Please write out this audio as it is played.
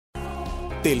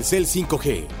Telcel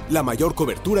 5G, la mayor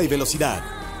cobertura y velocidad.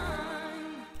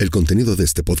 El contenido de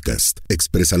este podcast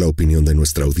expresa la opinión de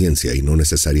nuestra audiencia y no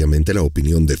necesariamente la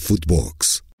opinión de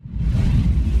Footbox.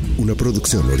 Una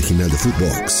producción original de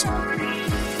Footbox.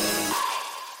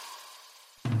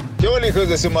 ¿Qué hola, hijos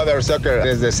de su Mother Soccer?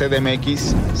 Desde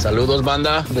CDMX. Saludos,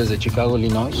 banda, desde Chicago,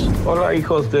 Illinois. Hola,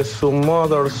 hijos de su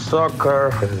Mother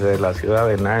Soccer, desde la ciudad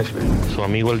de Nashville. Su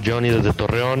amigo el Johnny desde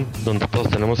Torreón, donde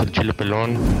todos tenemos el chile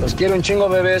pelón. Los quiero un chingo,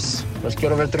 bebés. Los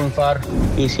quiero ver triunfar.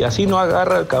 Y si así no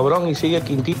agarra el cabrón y sigue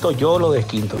quintito, yo lo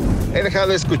desquinto. He dejado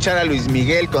de escuchar a Luis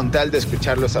Miguel con tal de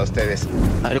escucharlos a ustedes.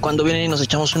 A ver cuándo vienen y nos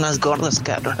echamos unas gordas,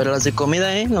 cabrón. Pero las de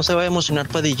comida, no se va a emocionar,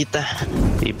 Padillita.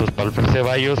 Y pues para el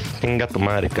Ceballos, tenga tu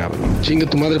madre, cabrón. Chinga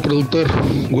tu madre, productor.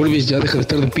 Gulbis, ya deja de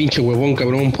estar de pinche huevón,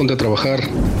 cabrón. Ponte a trabajar.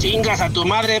 Chingas a tu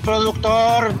madre,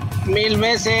 productor. 1000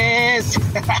 veces.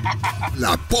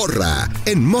 La Porra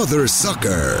en Mother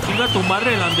Soccer. Chinga tu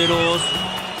madre, landeros.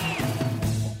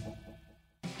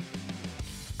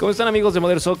 ¿Cómo están, amigos de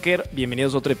Mother Soccer?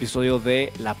 Bienvenidos a otro episodio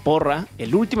de La Porra,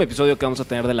 el último episodio que vamos a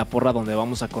tener de La Porra, donde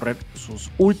vamos a correr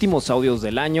sus últimos audios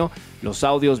del año. Los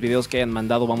audios, videos que hayan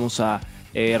mandado vamos a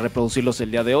reproducirlos el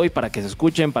día de hoy para que se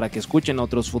escuchen, para que escuchen a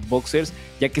otros footboxers,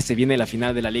 ya que se viene la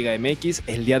final de la Liga MX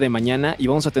el día de mañana y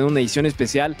vamos a tener una edición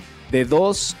especial de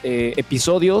 2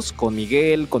 episodios con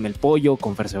Miguel, con el Pollo,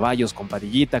 con Fer Ceballos, con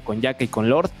Padillita, con Yaka y con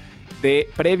Lord, de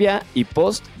previa y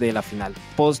post de la final.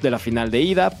 Post de la final de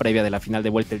ida, previa de la final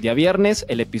de vuelta el día viernes.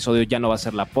 El episodio ya no va a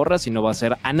ser La Porra, sino va a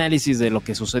ser análisis de lo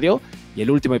que sucedió. Y el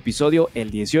último episodio,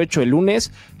 el 18, el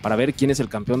lunes, para ver quién es el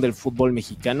campeón del fútbol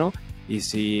mexicano y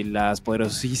si las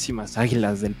poderosísimas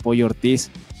Águilas del Pollo Ortiz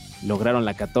lograron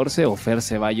la 14 o Fer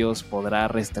Ceballos podrá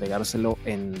restregárselo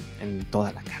en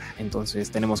toda la cara.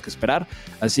 Entonces tenemos que esperar.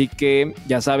 Así que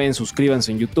ya saben,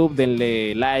 suscríbanse en YouTube,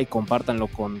 denle like, compártanlo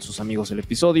con sus amigos el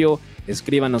episodio,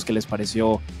 escríbanos qué les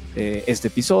pareció este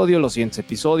episodio, los siguientes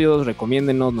episodios,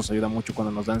 recomiéndenos, nos ayuda mucho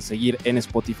cuando nos dan seguir en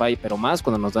Spotify, pero más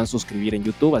cuando nos dan suscribir en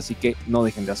YouTube, así que no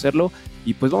dejen de hacerlo.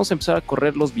 Y pues vamos a empezar a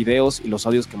correr los videos y los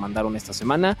audios que mandaron esta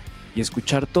semana y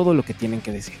escuchar todo lo que tienen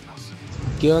que decirnos.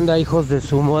 ¿Qué onda, hijos de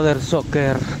su Mother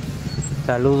Soccer?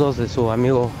 Saludos de su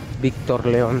amigo Víctor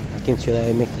León, aquí en Ciudad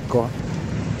de México.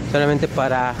 Solamente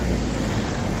para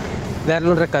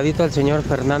darle un recadito al señor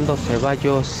Fernando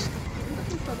Ceballos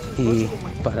y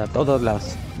para todos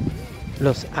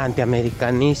los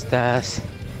antiamericanistas.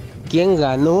 ¿Quién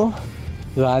ganó?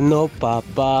 Ganó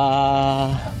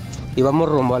papá. Y vamos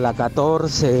rumbo a la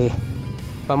 14.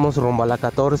 Vamos rumbo a la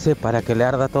 14 para que le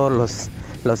arda a todos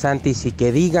los antis y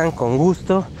que digan con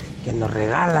gusto que nos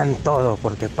regalan todo,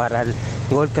 porque para el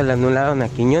gol que le anularon a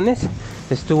Quiñones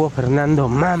estuvo Fernando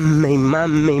mame y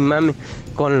mame y mame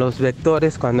con los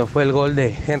vectores cuando fue el gol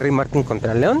de Henry Martin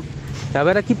contra León. A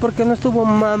ver aquí por qué no estuvo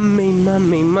mame y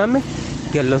mame y mame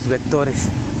que los vectores.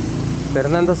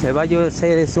 Fernando Ceballos,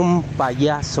 eres un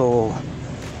payaso.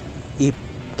 Y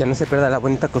que no se pierda la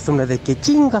bonita costumbre de que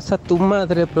chingas a tu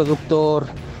madre, productor.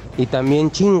 Y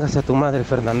también chingas a tu madre,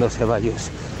 Fernando Ceballos.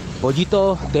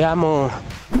 Pollito, te amo.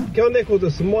 ¿Qué onda, hijos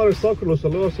de su Mother Soccer? Los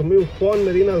saludos a su amigo Juan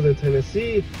Medina de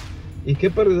Tennessee. Y qué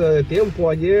pérdida de tiempo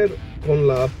ayer con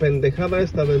la pendejada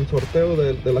esta del sorteo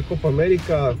de la Copa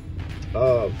América.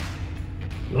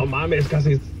 No mames,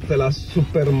 casi se la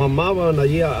super mamaban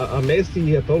allí a Messi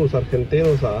y a todos los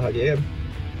argentinos ayer.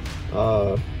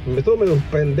 Me estuvo medio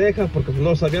pendeja porque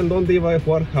no sabían dónde iba a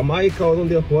jugar Jamaica o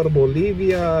dónde iba a jugar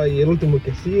Bolivia, y el último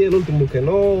que sí, el último que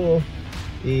no.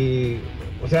 Y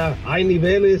o sea, hay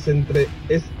niveles entre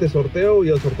este sorteo y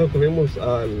el sorteo que vimos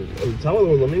el sábado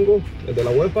o el domingo, el de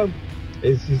la UEFA.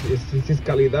 Es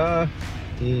calidad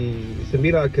y se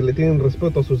mira que le tienen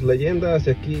respeto a sus leyendas.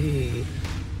 Y aquí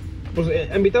pues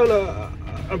invitaron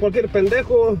a cualquier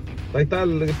pendejo. Ahí está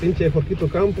el pinche Jorgito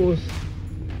Campos.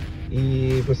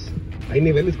 Y pues hay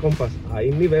niveles, compas,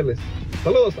 hay niveles.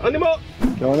 ¡Saludos! ¡Ánimo!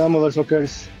 ¿Qué onda, Mother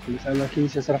Sockers? Les habla aquí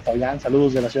César Fabián,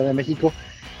 saludos de la Ciudad de México.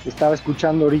 Estaba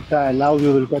escuchando ahorita el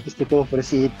audio del cuate todo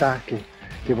fresita,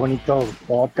 qué bonito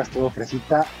podcast, todo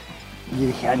fresita. Y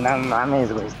dije, ay, no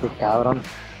mames, güey, este cabrón.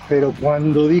 Pero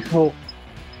cuando dijo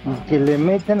que le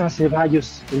meten a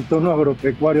Ceballos el tono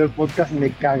agropecuario al podcast,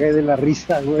 me cagué de la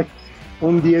risa, güey.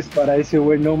 Un 10 para ese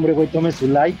buen hombre, güey, tome su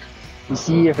like. Y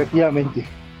sí, efectivamente,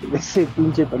 ese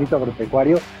pinche tonito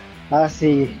agropecuario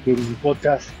hace que el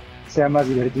podcast sea más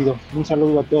divertido. Un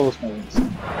saludo a todos, cabrones.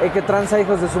 Hey, qué tranza,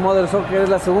 hijos de su Mother Soccer. Es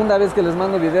la segunda vez que les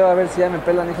mando video, a ver si ya me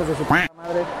pelan, hijos de su puta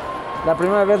madre. La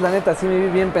primera vez, la neta, sí me vi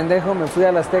bien pendejo. Me fui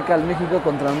a la Azteca, al México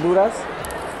contra Honduras,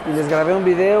 y les grabé un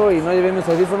video y no llevé mis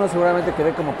audífonos. Seguramente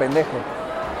quedé como pendejo.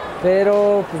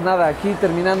 Pero, pues nada, aquí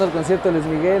terminando el concierto de Luis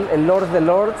Miguel, el Lord de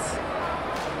Lords.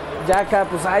 Yaka,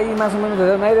 pues ahí más o menos le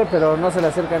da un aire, pero no se le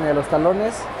acerca ni a los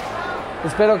talones.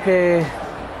 Espero que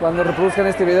cuando reproduzcan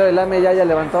este video el AME ya haya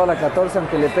levantado la 14,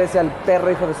 aunque le pese al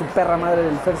perro hijo de su perra madre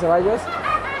del Fer Ceballos.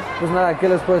 Pues nada, ¿qué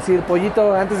les puedo decir?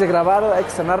 Pollito, antes de grabar hay que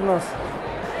sanarnos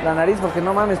la nariz porque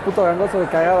no mames, puto gangoso de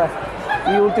cagada.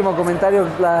 Y último comentario,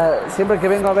 siempre que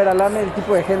vengo a ver al AME, el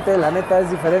tipo de gente, la neta, es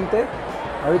diferente.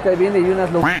 Ahorita viene y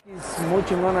unas loquis muy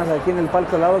chingonas aquí en el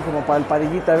palco al lado, como para el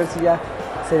Padillita, a ver si ya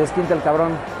se desquinta el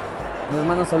cabrón. Les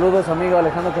mando saludos, su amigo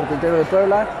Alejandro Carpintero de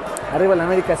Puebla. Arriba la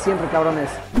América siempre, cabrones.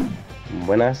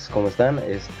 Buenas, ¿cómo están?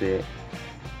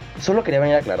 Solo quería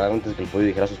venir a aclarar antes que el pollo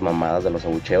dijera sus mamadas de los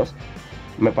abucheos.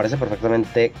 Me parece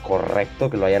perfectamente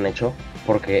correcto que lo hayan hecho,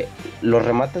 porque los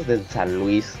remates del San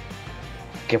Luis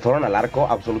que fueron al arco,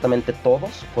 absolutamente todos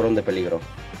fueron de peligro.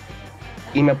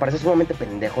 Y me parece sumamente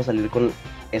pendejo salir con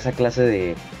esa clase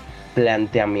de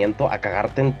planteamiento a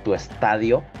cagarte en tu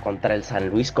estadio contra el San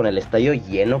Luis, con el estadio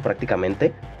lleno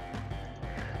prácticamente,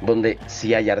 donde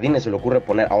si a Jardines se le ocurre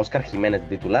poner a Óscar Jiménez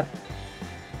de titular,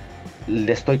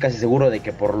 estoy casi seguro de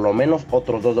que por lo menos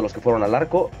otros dos de los que fueron al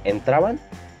arco entraban.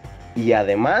 Y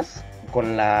además,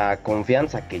 con la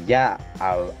confianza que ya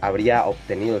habría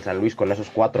obtenido el San Luis con esos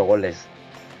 4 goles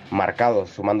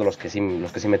marcados, sumando los que sí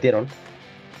metieron,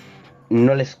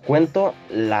 no les cuento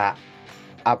el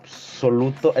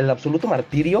absoluto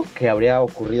martirio que habría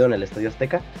ocurrido en el Estadio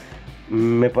Azteca.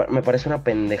 Me parece una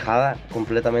pendejada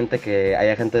completamente que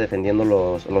haya gente defendiendo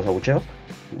los abucheos.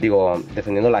 Digo,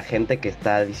 defendiendo a la gente que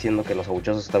está diciendo que los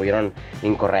abucheos estuvieron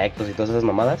incorrectos y todas esas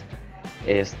mamadas.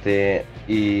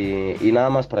 Y nada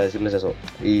más para decirles eso.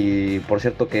 Y por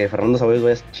cierto, que Fernando Ceballos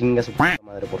vaya a chinga su puta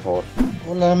madre, por favor.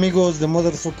 Hola amigos de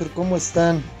Mother Soccer, ¿cómo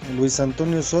están? Luis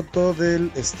Antonio Soto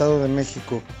del Estado de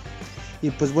México. Y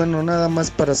pues bueno, nada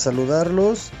más para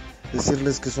saludarlos,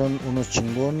 decirles que son unos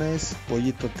chingones.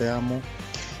 Pollito, te amo.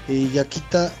 Y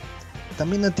Yaquita,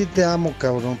 también a ti te amo,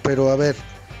 cabrón. Pero a ver,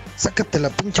 sácate la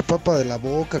pinche papa de la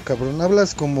boca, cabrón.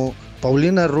 Hablas como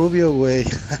Paulina Rubio, güey.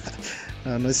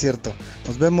 No es cierto.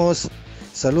 Nos vemos.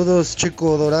 Saludos,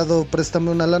 chico dorado. Préstame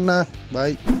una lana.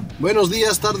 Bye. Buenos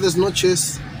días, tardes,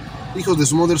 noches, hijos de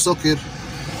su Mother Soccer.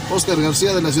 Oscar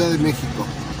García de la Ciudad de México.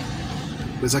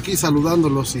 Pues aquí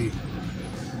saludándolos y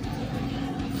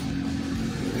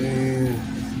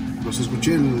los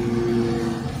escuché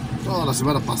toda la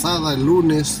semana pasada, el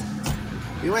lunes.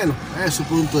 Y bueno, es su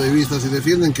punto de vista. Si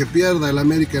defienden que pierda el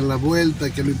América en la vuelta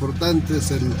y que lo importante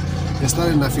es el estar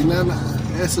en la final,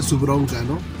 esa es su bronca,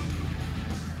 ¿no?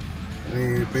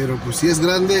 Pero pues si es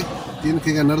grande, tiene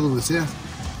que ganar donde sea.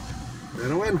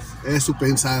 Pero bueno, es su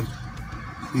pensar.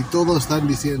 Y todos están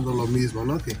diciendo lo mismo,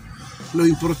 ¿no? Que lo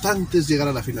importante es llegar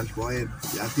a la final. Bueno,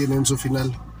 ya tienen su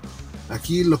final.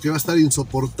 Aquí lo que va a estar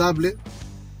insoportable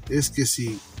es que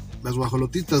si las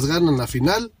guajolotitas ganan la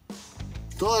final,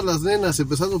 todas las nenas,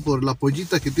 empezando por la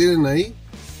pollita que tienen ahí,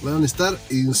 van a estar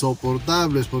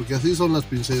insoportables, porque así son las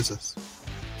princesas.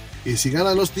 Y si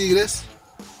ganan los Tigres,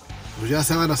 pues ya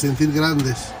se van a sentir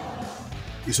grandes.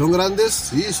 Y son grandes,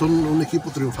 sí, son un equipo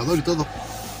triunfador y todo,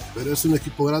 pero es un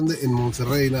equipo grande en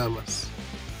Monterrey nada más.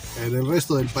 En el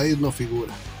resto del país no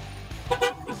figura.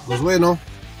 Pues bueno,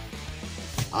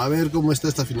 a ver cómo está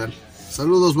esta final.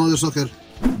 Saludos, Mother Soccer.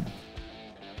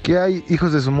 ¿Qué hay,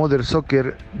 hijos de su Mother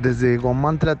Soccer? Desde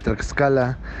Guamantla,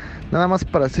 Tlaxcala. Nada más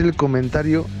para hacer el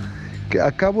comentario que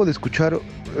acabo de escuchar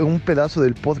un pedazo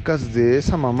del podcast de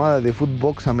esa mamada de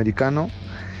Footbox americano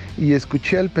y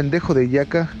escuché al pendejo de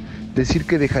Yaka decir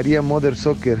que dejaría Mother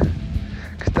Soccer,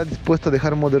 que está dispuesto a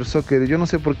dejar Mother Soccer. Yo no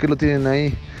sé por qué lo tienen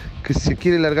ahí, que si se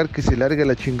quiere largar, que se largue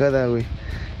la chingada, güey.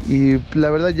 Y la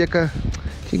verdad, Yaka,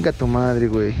 chinga tu madre,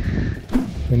 güey.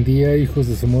 Buen día, hijos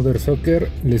de su Mother Soccer.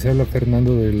 Les habla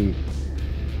Fernando de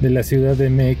la Ciudad de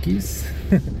MX.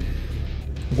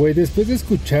 Güey, después de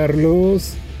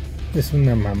escucharlos, es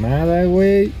una mamada,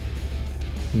 güey.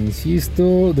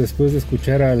 Insisto, después de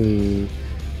escuchar al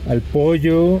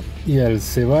Pollo y al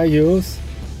Ceballos,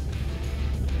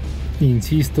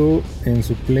 insisto en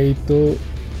su pleito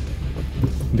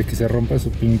de que se rompa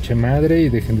su pinche madre y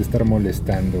dejen de estar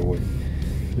molestando, güey.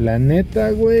 La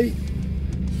neta, güey,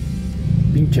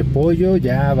 pinche Pollo,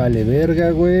 ya vale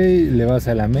verga, güey. Le vas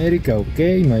a la América, ok,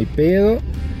 no hay pedo.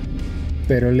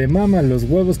 Pero le maman los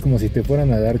huevos como si te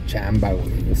fueran a dar chamba,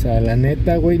 güey. O sea, la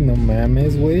neta, güey, no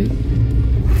mames, güey.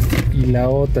 Y la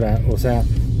otra, o sea,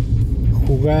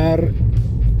 jugar,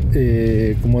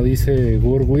 como dice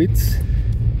Gurwitz,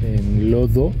 en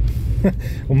lodo,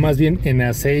 o más bien en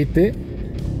aceite,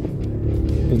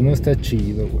 pues no está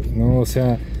chido, güey, ¿no? O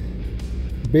sea,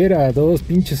 ver a dos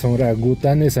pinches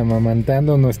orangutanes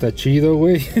amamantando no está chido,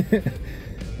 güey.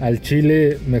 Al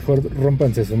Chile, mejor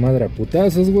rómpanse su madre a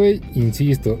putazos, güey.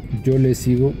 Insisto, yo les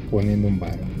sigo poniendo un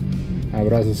varo.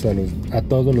 Abrazos a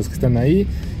todos los que están ahí,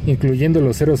 incluyendo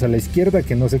los ceros a la izquierda,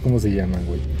 que no sé cómo se llaman,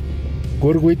 güey.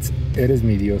 Gurwitz, eres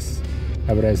mi dios.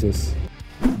 Abrazos.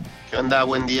 ¿Qué onda?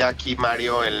 Buen día, aquí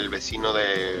Mario, el vecino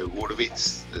de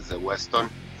Gurwitz, desde Weston.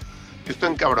 Yo estoy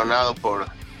encabronado por un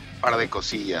par de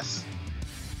cosillas.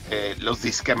 Los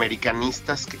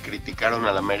disqueamericanistas que criticaron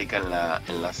al América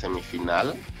en la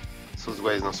semifinal, esos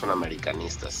güeyes no son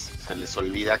americanistas. Se les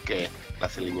olvida que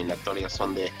las eliminatorias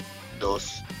son de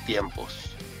 2 tiempos,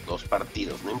 2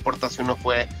 partidos. No importa si uno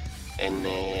fue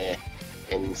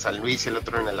en San Luis y el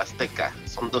otro en el Azteca.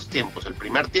 Son 2 tiempos, el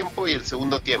primer tiempo y el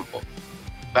segundo tiempo.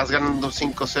 Vas ganando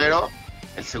 5-0,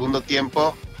 el segundo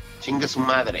tiempo, chingue su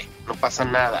madre, no pasa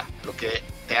nada. Lo que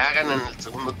te hagan en el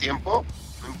segundo tiempo,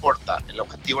 no importa. El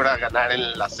objetivo era ganar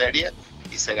en la serie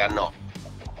y se ganó.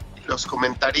 Los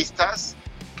comentaristas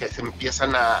que se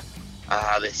empiezan a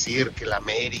decir que la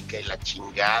América y la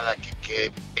chingada, que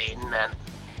qué pena,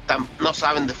 no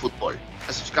saben de fútbol.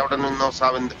 Esos cabrones no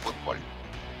saben de fútbol.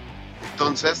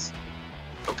 Entonces,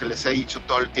 lo que les he dicho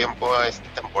todo el tiempo esta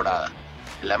temporada,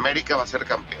 el América va a ser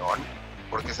campeón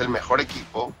porque es el mejor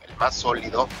equipo, el más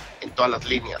sólido en todas las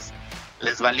líneas.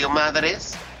 Les valió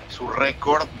madres su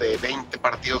récord de 20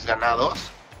 partidos ganados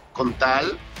con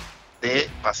tal de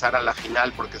pasar a la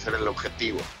final, porque ese era el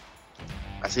objetivo.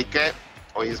 Así que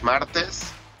hoy es martes,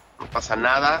 no pasa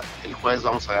nada. El jueves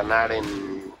vamos a ganar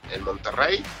en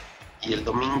Monterrey y el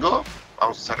domingo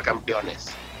vamos a ser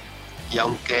campeones. Y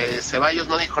aunque Ceballos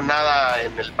no dijo nada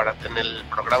en el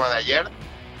programa de ayer,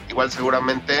 igual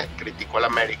seguramente criticó a la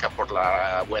América por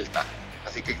la vuelta.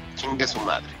 Así que chingue su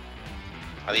madre.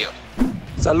 Adiós.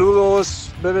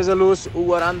 Saludos, bebés de luz.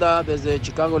 Hugo Aranda desde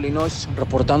Chicago, Illinois,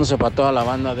 reportándose para toda la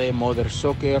banda de Mother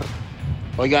Soccer.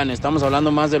 Oigan, estamos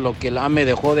hablando más de lo que el AME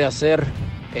dejó de hacer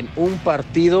en un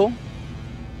partido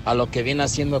a lo que viene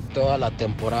haciendo toda la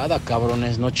temporada,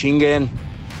 cabrones, no chinguen.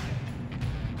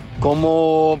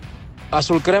 Como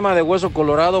azul crema de hueso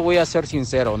colorado, voy a ser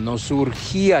sincero, nos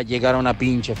surgía llegar a una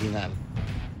pinche final.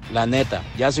 La neta,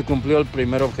 ya se cumplió el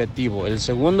primer objetivo. El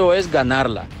segundo es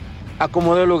ganarla.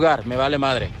 Acomodé el lugar, me vale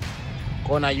madre.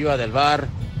 Con ayuda del VAR,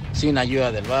 sin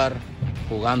ayuda del VAR,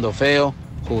 jugando feo,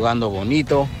 jugando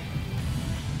bonito.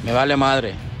 Me vale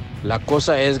madre. La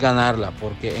cosa es ganarla,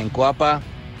 porque en Coapa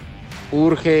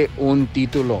urge un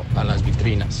título a las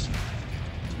vitrinas.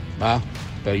 ¿Va?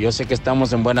 Pero yo sé que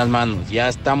estamos en buenas manos. Ya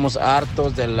estamos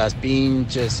hartos de las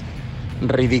pinches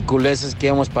ridiculeces que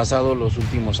hemos pasado los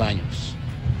últimos años.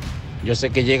 Yo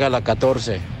sé que llega la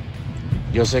 14.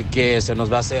 Yo sé que se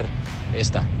nos va a hacer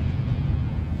esta.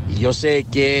 Y yo sé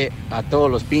que a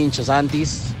todos los pinches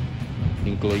antis,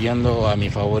 incluyendo a mi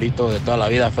favorito de toda la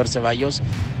vida, Fer Ceballos,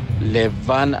 le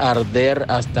van a arder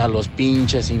hasta los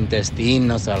pinches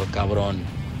intestinos al cabrón.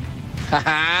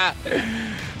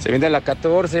 Se viene la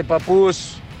 14,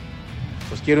 papus.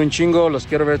 Los quiero un chingo, los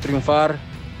quiero ver triunfar.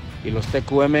 Y los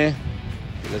TQM,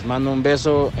 les mando un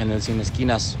beso en el Sin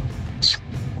Esquinas.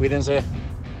 Cuídense.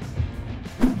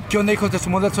 ¿Qué onda, hijos de su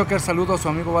Mother Soccer? Saludos a su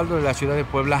amigo Valdo de la ciudad de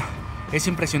Puebla. Es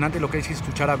impresionante lo que hay que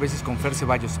escuchar a veces con Fer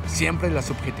Ceballos. Siempre la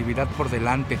subjetividad por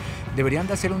delante. Deberían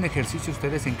de hacer un ejercicio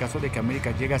ustedes en caso de que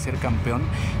América llegue a ser campeón.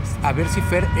 A ver si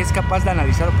Fer es capaz de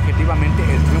analizar objetivamente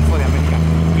el triunfo de América.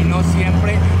 Y no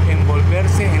siempre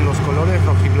envolverse en los colores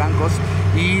rojiblancos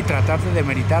y tratar de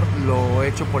demeritar lo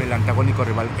hecho por el antagónico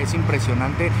rival. Es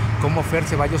impresionante cómo Fer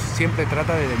Ceballos siempre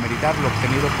trata de demeritar lo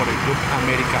obtenido por el Club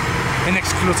América. En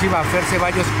exclusiva, Fer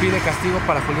Ceballos pide castigo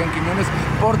para Julián Quiñones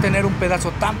por tener un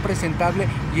pedazo tan presentable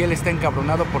y él está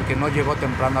encabronado porque no llegó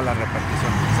temprano a la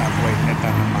repartición. O sea, güey, neta,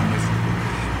 no mames.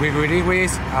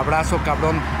 Wigwiriwis, abrazo,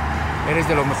 cabrón. Eres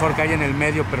de lo mejor que hay en el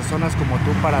medio, personas como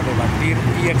tú para debatir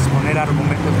y exponer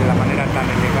argumentos de la manera tan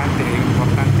elegante e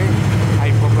importante.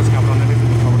 Hay pocos cabrones, eres de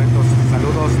mis favoritos.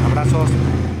 Saludos, abrazos.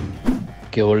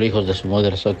 Qué hola, hijos de su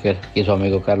Mother Soccer, y su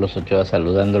amigo Carlos Ochoa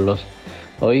saludándolos.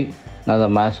 Hoy, nada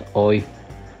más, hoy,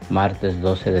 martes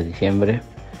 12 de diciembre,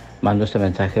 mando este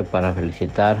mensaje para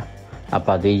felicitar a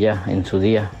Padilla en su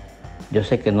día. Yo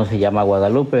sé que no se llama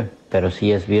Guadalupe, pero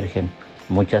sí es virgen.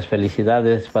 Muchas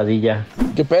felicidades, Padilla.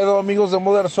 ¿Qué pedo, amigos de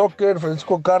Mother Soccer?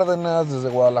 Francisco Cárdenas desde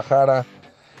Guadalajara.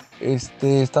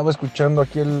 Estaba escuchando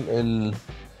aquí el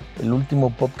último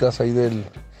podcast ahí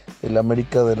del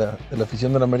América, de la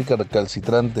afición de la América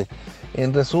recalcitrante.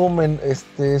 En resumen,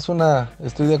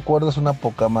 estoy de acuerdo, es una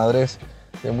poca madrez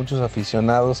de muchos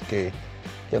aficionados que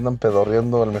andan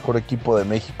pedorreando al mejor equipo de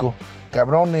México.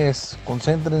 Cabrones,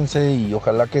 concéntrense y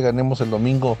ojalá que ganemos el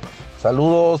domingo.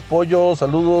 Saludos, Pollo,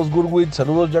 saludos, Gurwitz,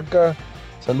 saludos, Yaka,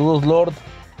 saludos, Lord,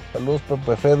 saludos,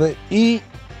 Pepe Fede. Y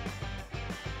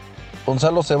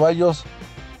Gonzalo Ceballos,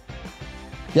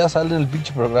 ya sale en el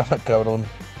pinche programa, cabrón.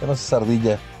 Ya no seas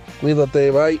ardilla.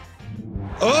 Cuídate, bye.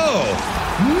 ¡Oh!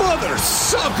 ¡Mother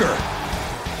Sucker!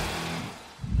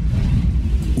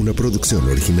 Una producción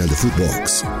original de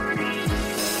Footbox.